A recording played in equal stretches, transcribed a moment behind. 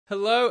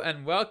Hello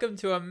and welcome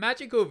to a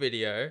magical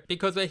video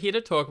because we're here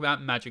to talk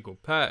about magical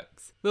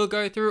perks. We'll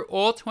go through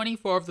all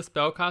 24 of the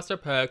Spellcaster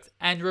perks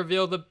and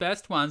reveal the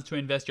best ones to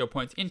invest your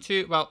points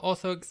into while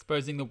also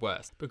exposing the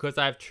worst, because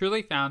I've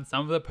truly found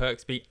some of the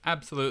perks be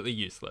absolutely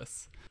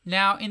useless.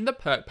 Now in the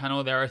perk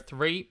panel there are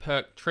 3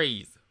 perk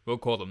trees, we'll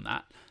call them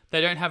that. They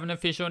don't have an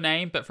official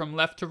name, but from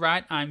left to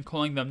right I'm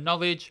calling them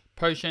Knowledge,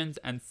 Potions,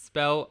 and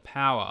Spell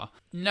Power.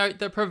 Note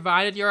that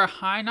provided you're a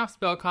high enough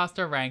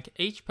Spellcaster rank,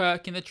 each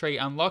perk in the tree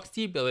unlocks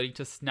the ability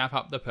to snap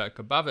up the perk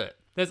above it.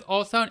 There's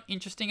also an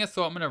interesting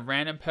assortment of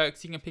random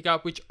perks you can pick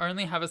up which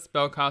only have a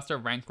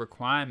Spellcaster rank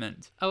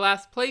requirement.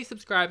 Alas, please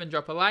subscribe and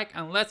drop a like,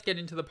 and let's get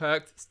into the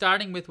perks,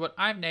 starting with what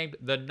I've named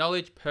the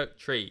Knowledge perk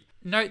tree.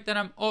 Note that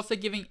I'm also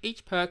giving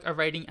each perk a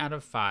rating out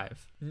of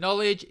 5.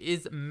 Knowledge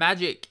is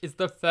Magic is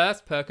the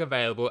first perk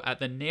available at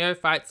the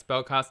Neophyte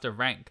Spellcaster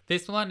rank.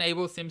 This will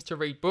enable Sims to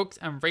read books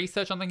and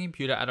research on the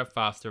computer at a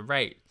faster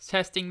rate.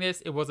 Testing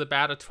this, it was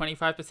about a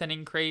 25%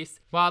 increase.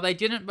 While they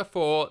didn't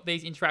before,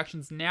 these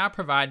interactions now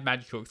provide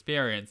magical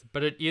experience,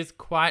 but it is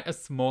quite a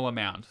small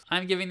amount.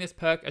 I'm giving this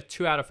perk a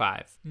 2 out of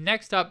 5.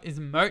 Next up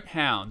is Mote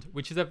Hound,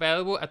 which is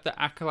available at the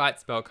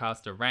Acolyte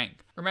Spellcaster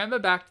rank. Remember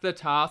back to the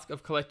task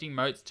of collecting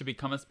motes to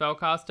become a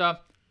spellcaster?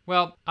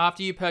 Well,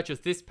 after you purchase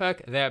this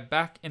perk, they're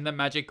back in the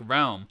magic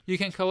realm. You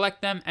can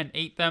collect them and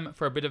eat them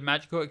for a bit of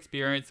magical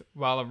experience,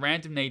 while a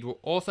random need will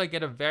also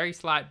get a very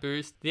slight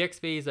boost. The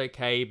XP is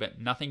okay,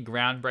 but nothing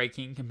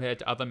groundbreaking compared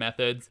to other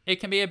methods. It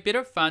can be a bit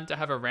of fun to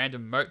have a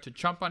random mote to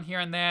chomp on here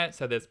and there,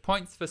 so there's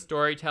points for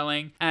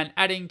storytelling and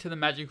adding to the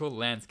magical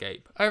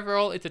landscape.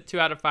 Overall, it's a 2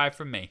 out of 5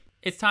 from me.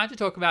 It's time to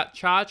talk about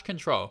Charge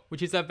Control,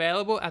 which is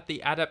available at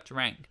the Adept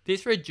Rank.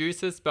 This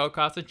reduces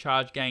spellcaster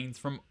charge gains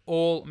from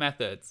all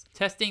methods.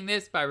 Testing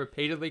this by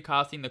repeatedly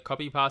casting the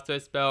Copy Pasto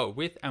spell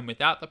with and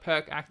without the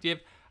perk active,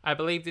 I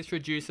believe this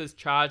reduces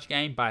charge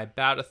gain by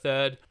about a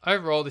third.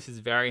 Overall, this is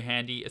very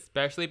handy,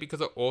 especially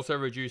because it also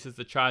reduces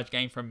the charge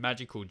gain from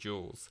magical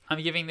jewels.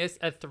 I'm giving this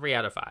a 3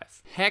 out of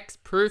 5.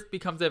 Hexproof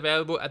becomes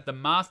available at the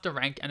Master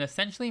rank and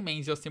essentially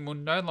means your sim will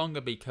no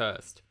longer be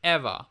cursed.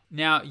 Ever.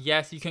 Now,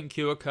 yes, you can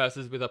cure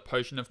curses with a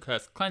Potion of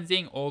Curse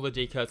Cleansing or the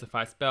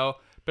Decursify spell,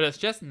 but it's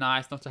just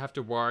nice not to have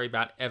to worry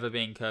about ever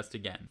being cursed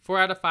again. 4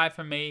 out of 5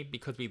 from me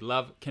because we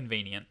love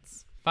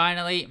convenience.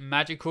 Finally,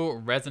 Magical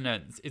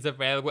Resonance is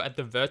available at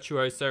the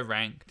Virtuoso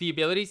rank. The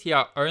abilities here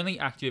are only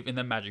active in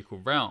the magical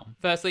realm.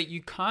 Firstly,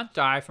 you can't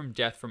die from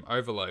death from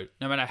overload,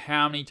 no matter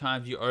how many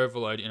times you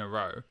overload in a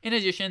row. In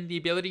addition, the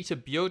ability to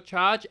build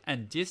charge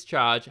and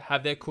discharge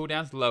have their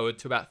cooldowns lowered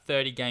to about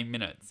 30 game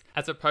minutes,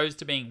 as opposed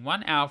to being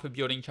 1 hour for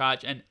building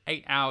charge and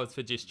 8 hours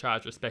for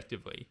discharge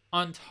respectively.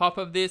 On top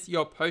of this,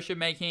 your potion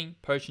making,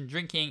 potion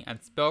drinking,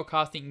 and spell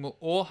casting will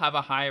all have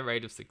a higher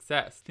rate of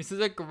success. This is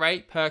a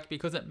great perk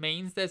because it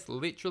means there's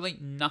literally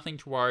nothing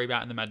to worry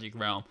about in the magic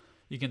realm.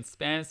 You can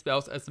spam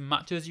spells as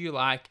much as you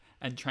like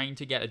and train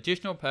to get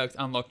additional perks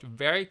unlocked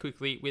very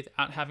quickly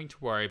without having to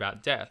worry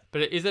about death.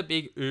 But it is a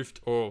big oof,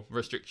 or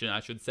restriction I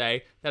should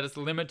say, that is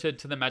limited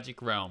to the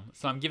magic realm,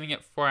 so I'm giving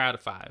it 4 out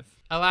of 5.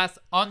 Alas,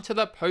 onto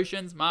the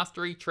Potions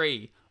Mastery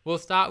tree. We'll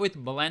start with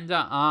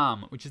Blender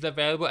Arm, which is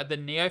available at the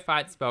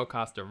Neophyte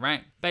Spellcaster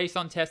rank. Based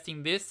on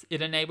testing this,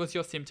 it enables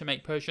your sim to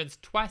make potions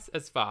twice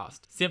as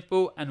fast.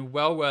 Simple and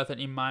well worth it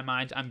in my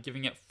mind. I'm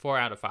giving it 4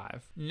 out of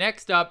 5.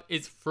 Next up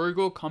is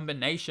Frugal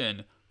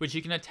Combination, which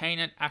you can attain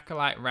at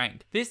Acolyte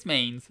Rank. This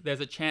means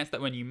there's a chance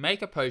that when you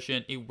make a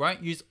potion, it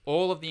won't use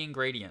all of the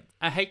ingredients.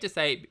 I hate to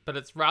say it, but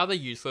it's rather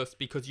useless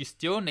because you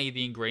still need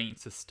the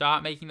ingredients to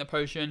start making the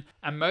potion,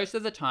 and most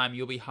of the time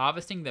you'll be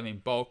harvesting them in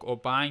bulk or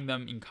buying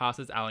them in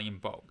Caster's Alley in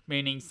bulk.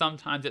 Meaning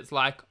sometimes it's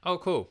like, oh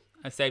cool,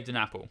 I saved an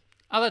apple.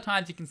 Other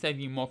times you can save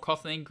you more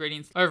costly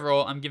ingredients.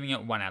 Overall, I'm giving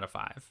it 1 out of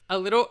 5. A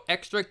little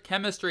extra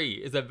chemistry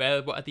is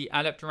available at the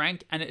Adept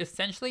rank, and it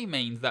essentially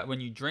means that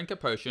when you drink a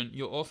potion,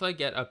 you'll also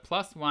get a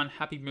 +1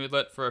 happy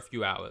moodlet for a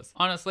few hours.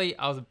 Honestly,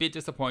 I was a bit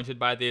disappointed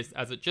by this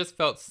as it just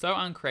felt so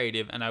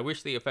uncreative and I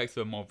wish the effects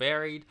were more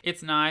varied.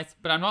 It's nice,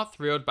 but I'm not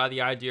thrilled by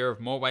the idea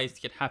of more ways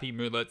to get happy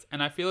moodlets,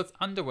 and I feel it's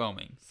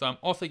underwhelming, so I'm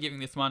also giving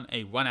this one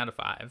a 1 out of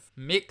 5.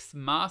 Mix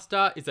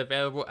Master is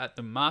available at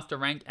the Master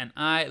rank and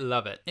I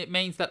love it. It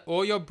means that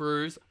all your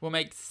brews will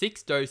make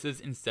 6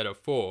 doses instead of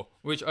 4,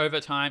 which over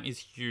time is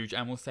huge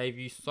and will save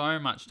you so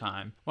much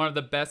time. One of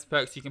the best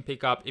perks you can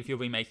pick up if you'll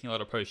be making a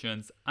lot of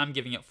potions. I'm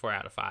giving it 4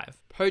 out of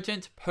 5.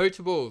 Potent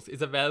Potables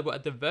is available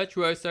at the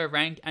Virtuoso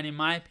rank and in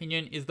my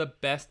opinion is the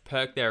best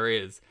perk there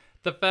is.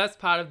 The first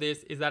part of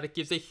this is that it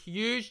gives a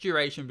huge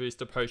duration boost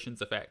to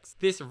potions effects.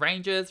 This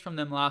ranges from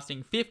them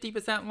lasting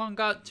 50%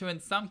 longer to in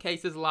some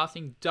cases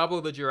lasting double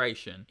the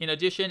duration. In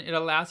addition, it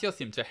allows your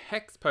sim to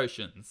hex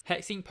potions.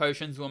 Hexing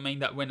potions will mean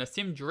that when a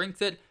sim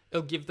drinks it,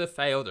 it'll give the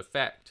failed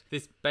effect.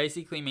 This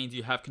basically means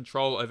you have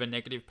control over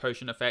negative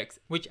potion effects,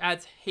 which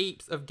adds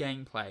heaps of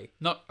gameplay.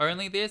 Not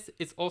only this,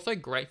 it's also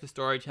great for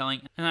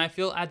storytelling, and I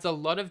feel adds a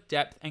lot of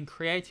depth and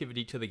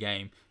creativity to the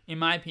game. In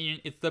my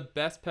opinion, it's the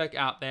best perk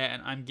out there,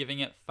 and I'm giving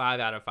it 5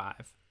 out of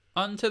 5.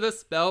 Onto the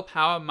Spell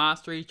Power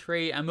Mastery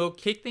tree, and we'll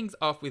kick things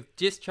off with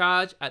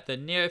Discharge at the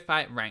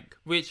Neophyte Rank,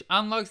 which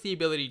unlocks the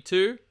ability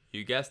to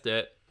you guessed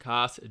it,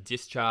 cast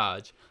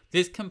Discharge.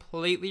 This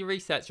completely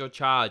resets your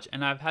charge,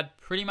 and I've had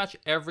pretty much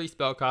every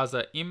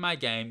spellcaster in my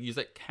game use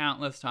it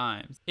countless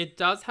times. It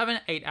does have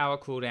an 8-hour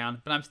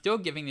cooldown, but I'm still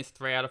giving this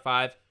 3 out of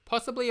 5.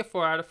 Possibly a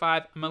 4 out of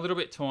 5, I'm a little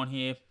bit torn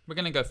here, we're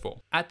gonna go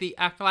 4. At the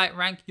Acolyte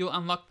rank, you'll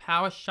unlock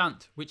Power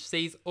Shunt, which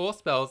sees all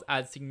spells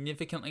add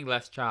significantly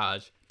less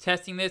charge.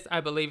 Testing this,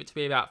 I believe it to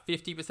be about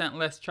 50%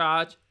 less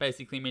charge,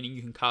 basically meaning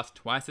you can cast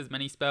twice as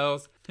many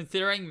spells.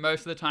 Considering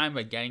most of the time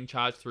we're getting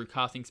charged through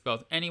casting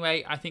spells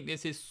anyway, I think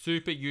this is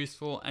super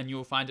useful and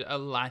you'll find it a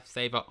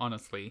lifesaver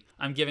honestly.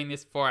 I'm giving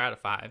this 4 out of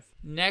 5.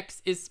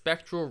 Next is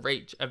Spectral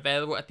Reach,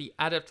 available at the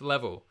Adept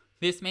level.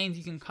 This means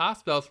you can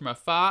cast spells from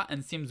afar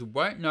and sims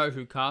won't know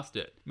who cast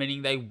it,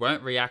 meaning they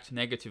won't react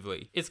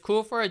negatively. It's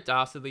cool for a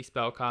dastardly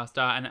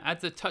spellcaster and it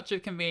adds a touch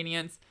of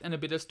convenience and a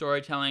bit of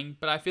storytelling,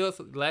 but I feel it's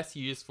less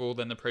useful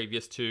than the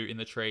previous 2 in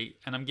the tree,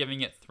 and I'm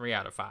giving it 3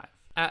 out of 5.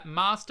 At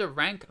Master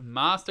rank,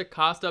 Master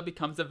Caster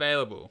becomes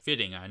available.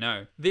 Fitting, I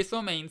know. This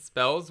will mean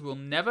spells will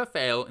never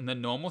fail in the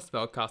normal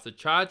spellcaster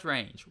charge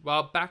range,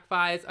 while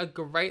backfires are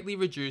greatly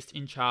reduced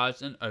in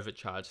charged and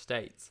overcharged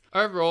states.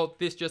 Overall,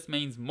 this just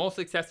means more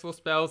successful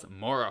spells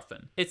more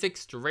often. It's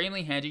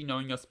extremely handy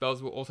knowing your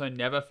spells will also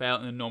never fail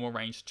in the normal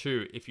range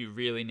too if you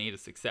really need a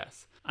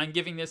success. I'm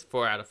giving this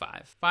 4 out of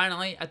 5.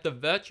 Finally, at the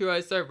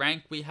Virtuoso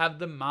rank, we have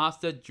the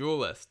Master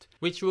Duelist,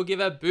 which will give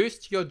a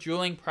boost to your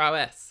dueling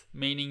prowess,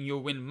 meaning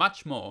you'll win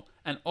much more,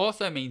 and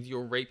also means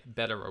you'll reap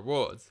better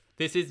rewards.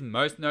 This is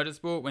most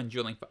noticeable when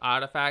dueling for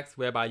artifacts,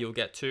 whereby you'll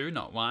get 2,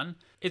 not 1.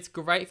 It's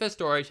great for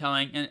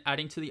storytelling and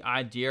adding to the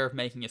idea of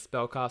making a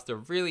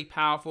spellcaster really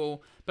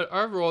powerful, but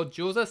overall,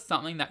 duels are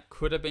something that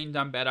could have been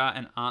done better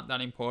and aren't that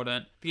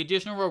important. The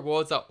additional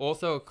rewards are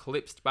also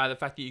eclipsed by the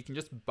fact that you can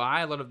just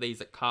buy a lot of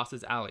these at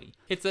Caster's Alley.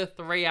 It's a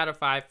 3 out of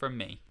 5 from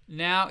me.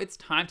 Now it's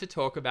time to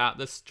talk about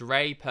the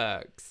Stray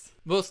perks.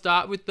 We'll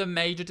start with the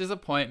major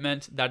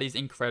disappointment, that is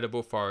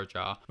Incredible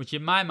Forager, which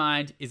in my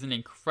mind is an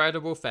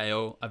incredible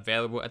fail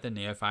available at the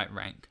Neophyte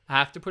rank. I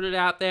have to put it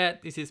out there,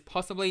 this is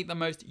possibly the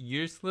most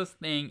useless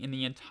thing in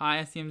the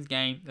entire Sims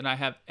game that I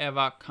have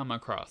ever come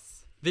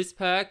across. This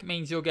perk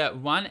means you'll get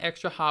 1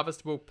 extra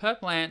harvestable per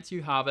plant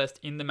you harvest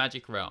in the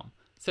Magic Realm.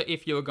 So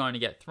if you're going to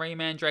get 3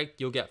 Mandrake,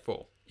 you'll get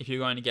 4. If you're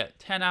going to get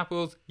 10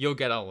 apples, you'll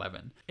get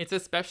 11. It's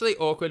especially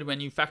awkward when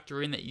you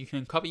factor in that you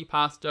can copy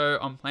pasto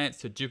on plants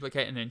to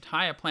duplicate an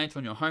entire plant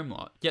on your home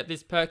lot, yet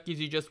this perk gives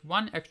you just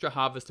 1 extra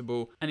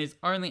harvestable and is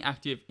only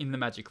active in the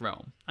Magic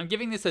Realm. I'm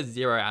giving this a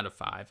 0 out of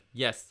 5.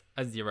 Yes,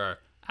 a 0.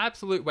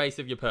 Absolute waste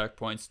of your perk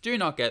points. Do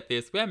not get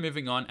this. We're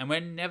moving on and we're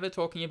never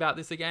talking about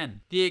this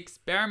again. The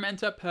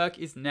Experimenter perk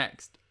is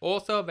next,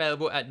 also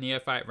available at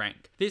Neophyte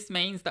rank. This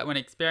means that when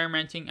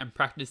experimenting and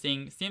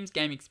practicing, Sims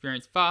gain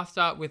experience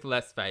faster with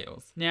less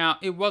fails. Now,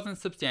 it wasn't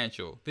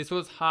substantial. This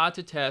was hard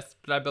to test,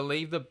 but I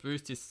believe the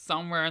boost is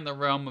somewhere in the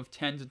realm of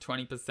 10 to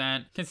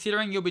 20%.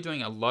 Considering you'll be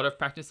doing a lot of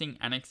practicing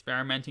and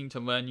experimenting to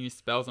learn new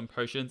spells and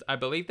potions, I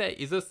believe there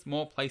is a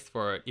small place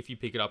for it if you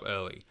pick it up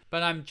early.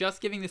 But I'm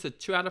just giving this a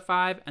 2 out of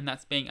 5, and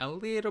that's being a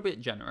little bit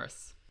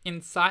generous.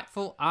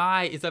 Insightful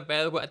Eye is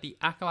available at the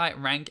Acolyte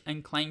rank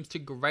and claims to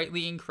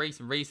greatly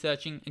increase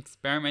researching,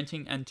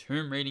 experimenting, and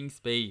tomb reading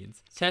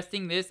speeds.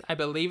 Testing this, I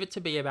believe it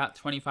to be about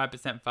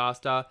 25%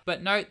 faster,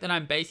 but note that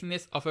I'm basing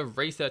this off of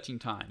researching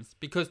times,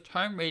 because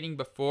tome reading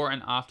before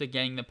and after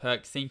getting the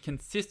perk seemed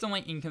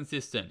consistently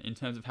inconsistent in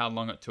terms of how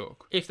long it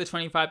took. If the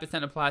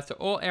 25% applies to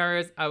all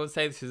areas, I would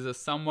say this is a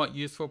somewhat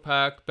useful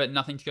perk, but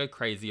nothing to go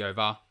crazy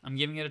over. I'm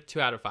giving it a 2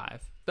 out of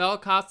 5.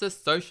 Spellcaster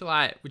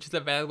Socialite, which is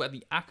available at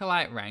the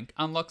Acolyte rank,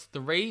 unlocks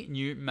 3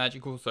 new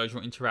magical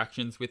social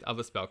interactions with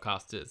other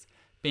spellcasters,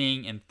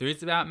 being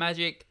enthused about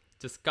magic,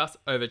 discuss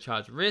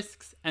overcharge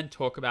risks, and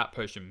talk about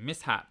potion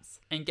mishaps.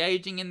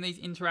 Engaging in these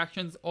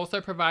interactions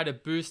also provide a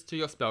boost to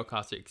your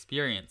spellcaster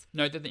experience.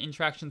 Note that the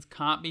interactions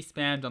can't be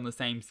spammed on the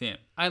same sim.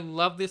 I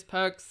love this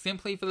perk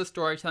simply for the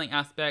storytelling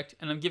aspect,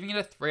 and I'm giving it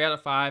a 3 out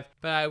of 5,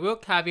 but I will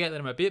caveat that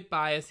I'm a bit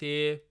biased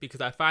here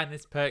because I find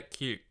this perk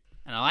cute,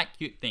 and I like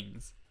cute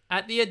things.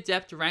 At the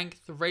Adept rank,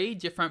 3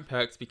 different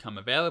perks become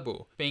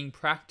available, being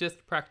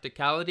Practiced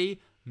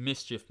Practicality,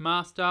 Mischief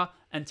Master,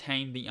 and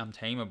Tame the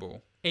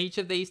Untamable. Each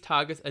of these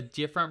targets a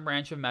different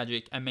branch of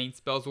magic and means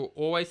spells will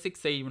always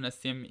succeed when a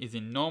sim is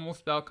in normal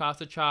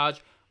spellcaster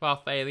charge, while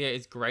failure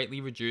is greatly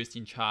reduced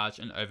in charged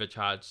and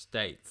overcharged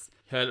states.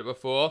 Heard it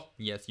before?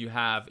 Yes, you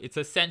have. It's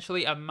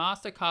essentially a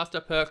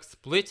Mastercaster perk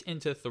split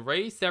into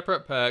 3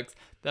 separate perks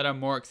that are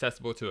more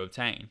accessible to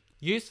obtain.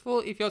 Useful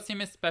if your sim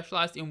is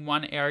specialized in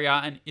one area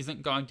and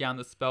isn't going down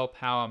the spell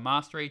power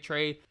mastery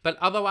tree, but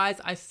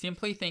otherwise I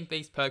simply think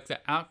these perks are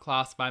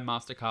outclassed by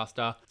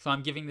Mastercaster, so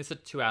I'm giving this a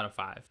 2 out of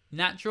 5.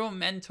 Natural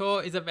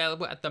Mentor is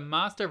available at the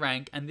Master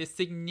rank, and this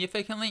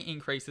significantly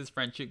increases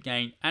friendship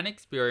gain and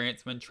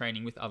experience when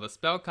training with other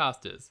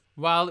spellcasters.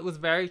 While it was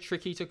very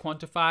tricky to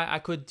quantify, I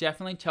could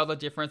definitely tell the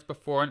difference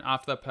before and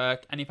after the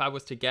perk, and if I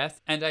was to guess,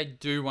 and I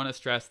do want to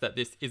stress that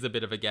this is a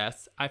bit of a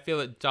guess, I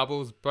feel it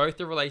doubles both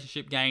the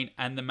relationship gain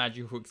and the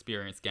magical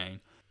experience gain.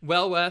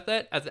 Well worth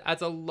it, as it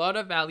adds a lot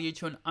of value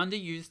to an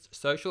underused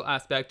social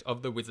aspect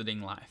of the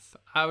wizarding life.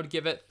 I would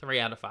give it 3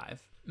 out of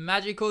 5.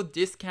 Magical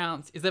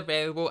Discounts is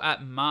available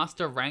at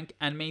Master Rank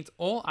and means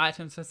all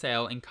items for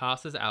sale in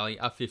Caster's Alley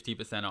are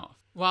 50% off.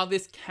 While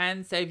this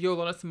can save you a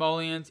lot of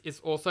simoleons, it's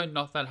also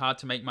not that hard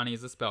to make money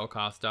as a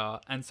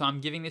spellcaster, and so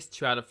I'm giving this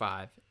 2 out of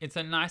 5. It's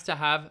a nice to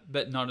have,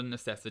 but not a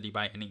necessity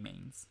by any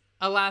means.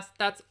 Alas,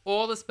 that's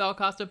all the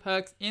Spellcaster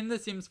perks in The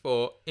Sims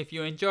 4. If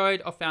you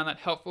enjoyed or found that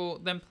helpful,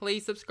 then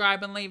please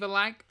subscribe and leave a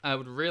like. I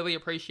would really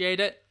appreciate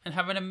it, and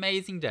have an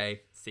amazing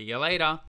day. See you later.